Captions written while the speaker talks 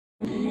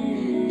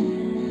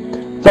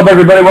What's up,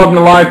 everybody? Welcome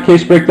to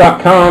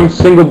LiveCaseBreak.com.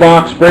 Single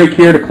box break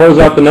here to close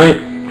out the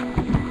night.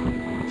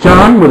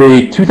 John with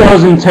a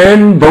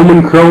 2010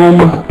 Bowman Chrome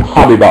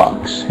hobby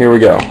box. Here we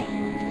go.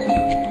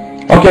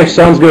 Okay,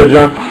 sounds good,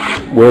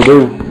 John. Will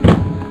do.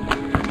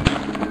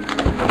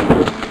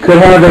 Could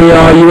have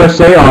a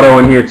USA auto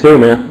in here too,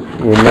 man.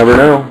 You never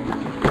know.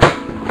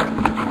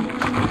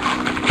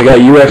 I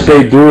got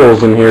USA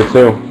duels in here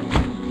too.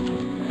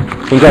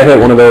 I think I hit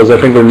one of those.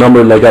 I think they're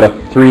numbered like at a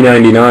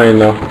 $3.99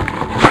 though.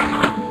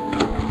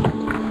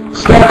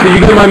 Steph, did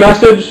you get my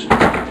message?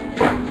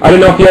 I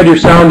didn't know if you had your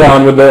sound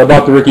on with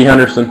about the Ricky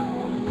Henderson.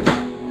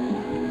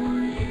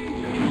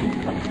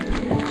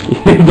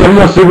 Give him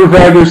a super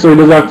factor so he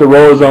doesn't have to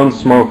roll his own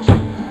smokes.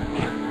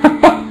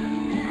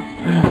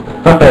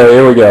 Okay,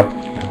 here we go.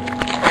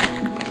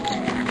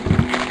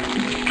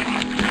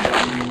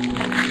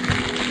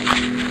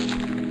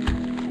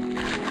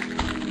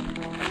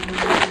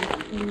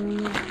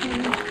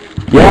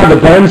 Yeah,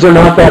 the bends are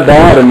not that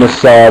bad in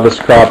this this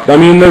crop. I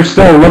mean, there's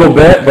still a little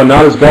bit, but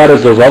not as bad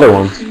as those other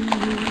ones.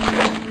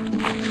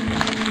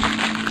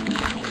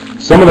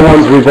 Some of the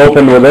ones we've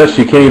opened with this,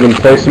 you can't even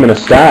place them in a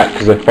stack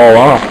because they fall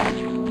off.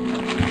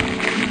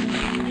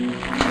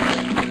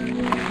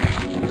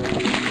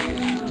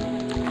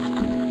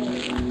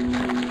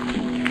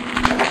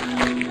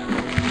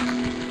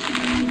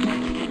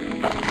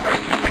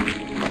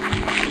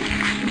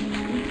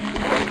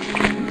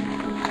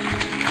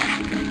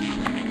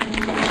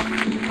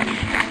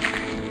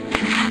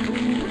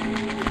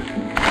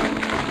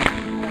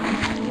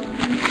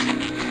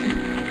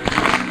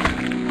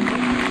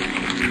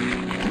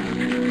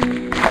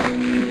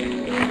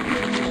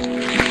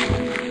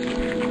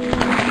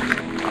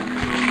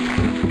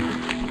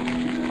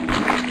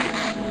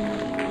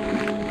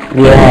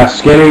 Yeah,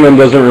 scanning them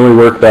doesn't really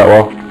work that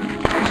well.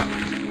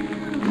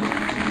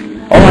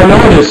 Oh, I know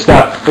it is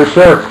stuff, for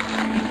sure.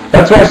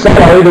 That's why I said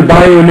I'll either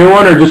buy you a new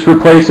one or just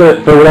replace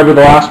it for whatever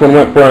the last one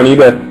went for on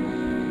eBay.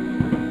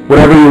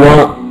 Whatever you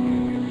want.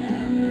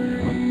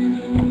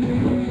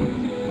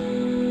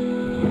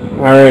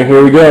 Alright,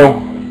 here we go.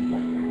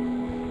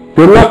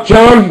 Good luck,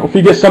 John. Hope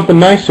you get something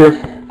nice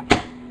here.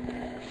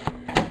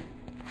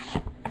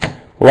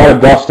 A lot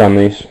of dust on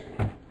these.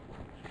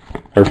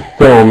 Or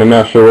film, I'm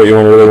not sure what you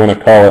really want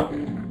to call it.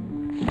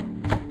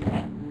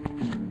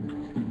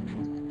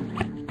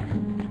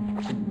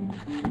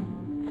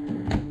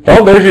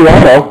 Oh, there's your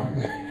auto.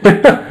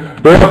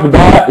 Right off the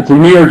bat, it's a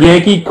New York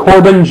Yankee,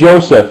 Corbin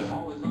Joseph.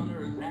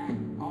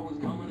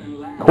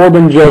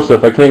 Corbin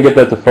Joseph, I can't get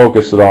that to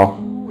focus at all.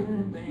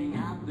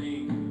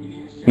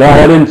 No,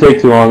 that didn't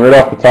take too long, right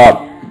off the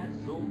top.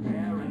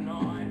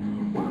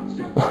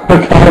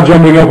 Kyle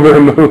jumping over the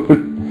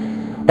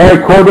moon.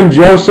 Alright, Corbin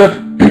Joseph.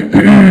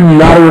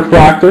 Not a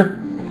refractor,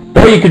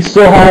 but you could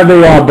still have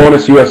a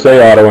bonus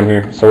USA auto in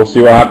here, so we'll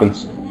see what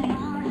happens.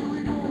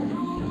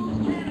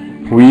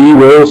 We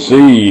will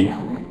see.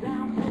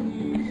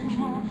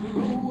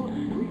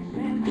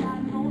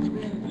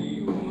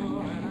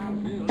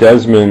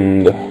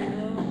 Desmond.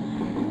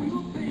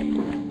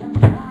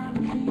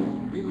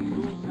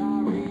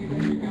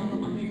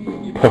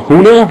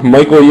 Kahuna,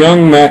 Michael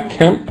Young, Matt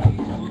Kemp.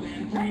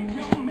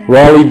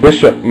 Raleigh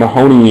Bishop,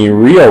 Mahoney,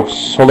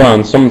 Rios. Hold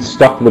on, something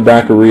stuck to the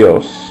back of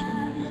Rios.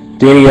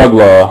 Danny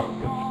Ugla.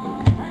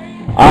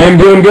 I am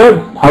doing good.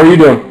 How are you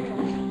doing?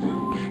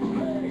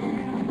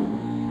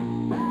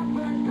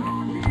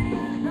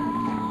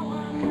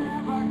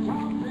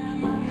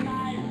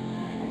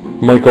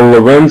 Michael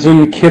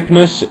Lorenzen,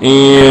 Kipnis,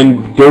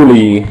 and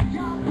Doley.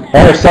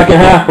 All right, second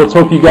half. Let's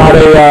hope you got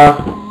a.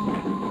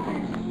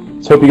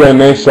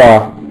 Nice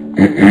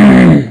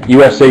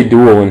USA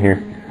duel in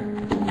here.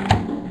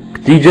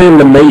 DJ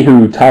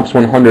LeMahieu, Tops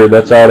 100,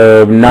 that's out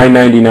of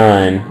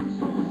 $9.99.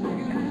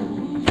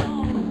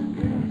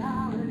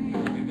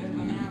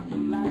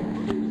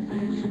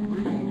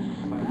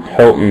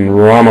 Helton,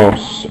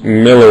 Ramos,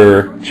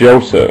 Miller,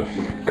 Joseph,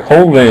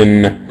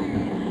 Colvin,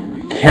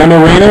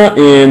 Camarena,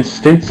 and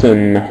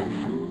Stinson.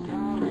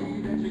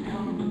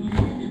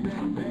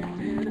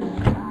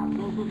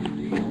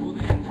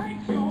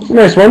 It's a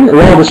nice one.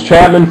 Aroldis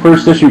Chapman,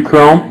 first issue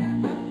Chrome.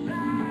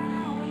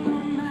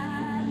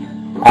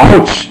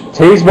 Ouch!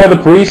 Tased by the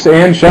police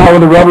and shot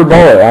with a rubber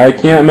bullet. I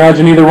can't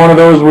imagine either one of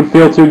those would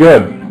feel too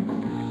good.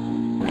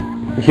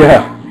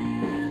 Yeah.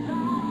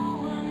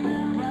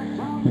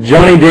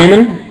 Johnny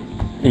Damon.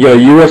 You got a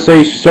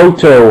USA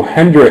Soto,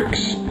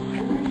 Hendricks,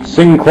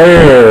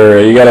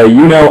 Sinclair. You got a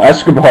Yunel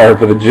Escobar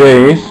for the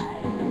Jays.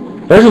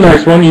 There's a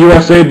nice one.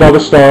 USA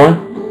Bubba Starling.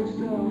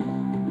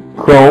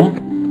 Chrome.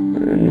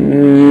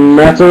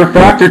 That's a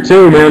refractor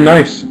too, man.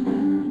 Nice.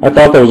 I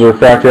thought that was a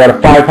refractor. Out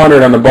of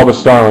 500 on the Bubba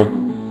Starling.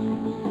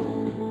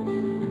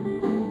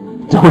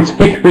 Don't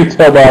take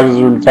retail boxes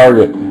from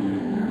Target.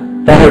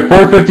 Alright,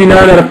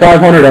 459 out of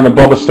 500 on the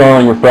Bubba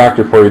Starling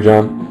refractor for you,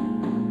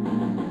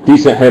 John.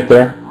 Decent hit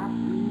there.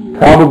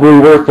 Probably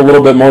worth a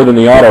little bit more than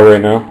the auto right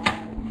now.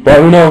 But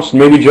who knows?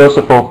 Maybe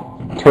Joseph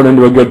will turn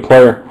into a good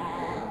player.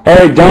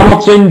 Alright,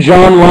 Donaldson,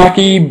 John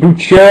Lackey,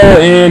 Boucher,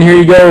 and here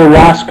you go,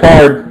 last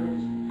card.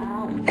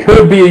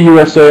 Could be a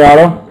USA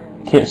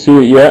auto. Can't see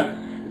it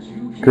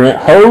yet. Grant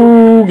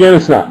Hogan,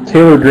 it's not.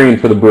 Taylor Green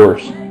for the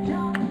Brewers.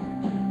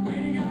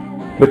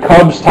 The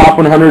Cubs top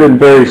 100 and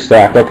berry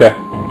stack. Okay.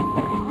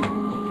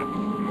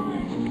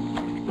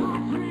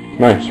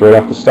 Nice, right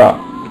off the stop.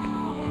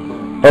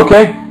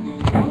 Okay.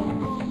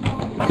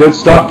 Good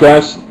stuff,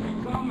 guys.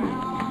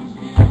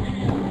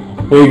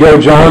 There you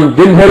go, John.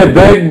 Didn't hit it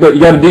big, but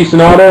you got a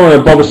decent auto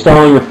and a Bubba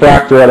Starling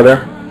refractor out of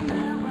there.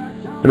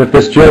 And if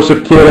this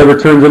Joseph kid ever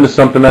turns into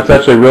something, that's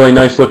actually a really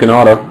nice looking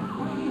auto.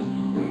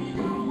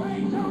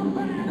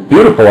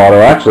 Beautiful auto,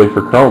 actually,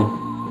 for Chrome.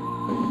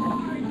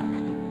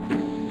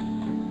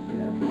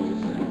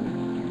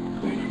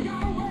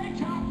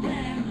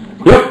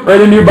 Yep,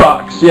 right into your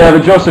box. Yeah, the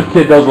Joseph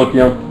kid does look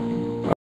young.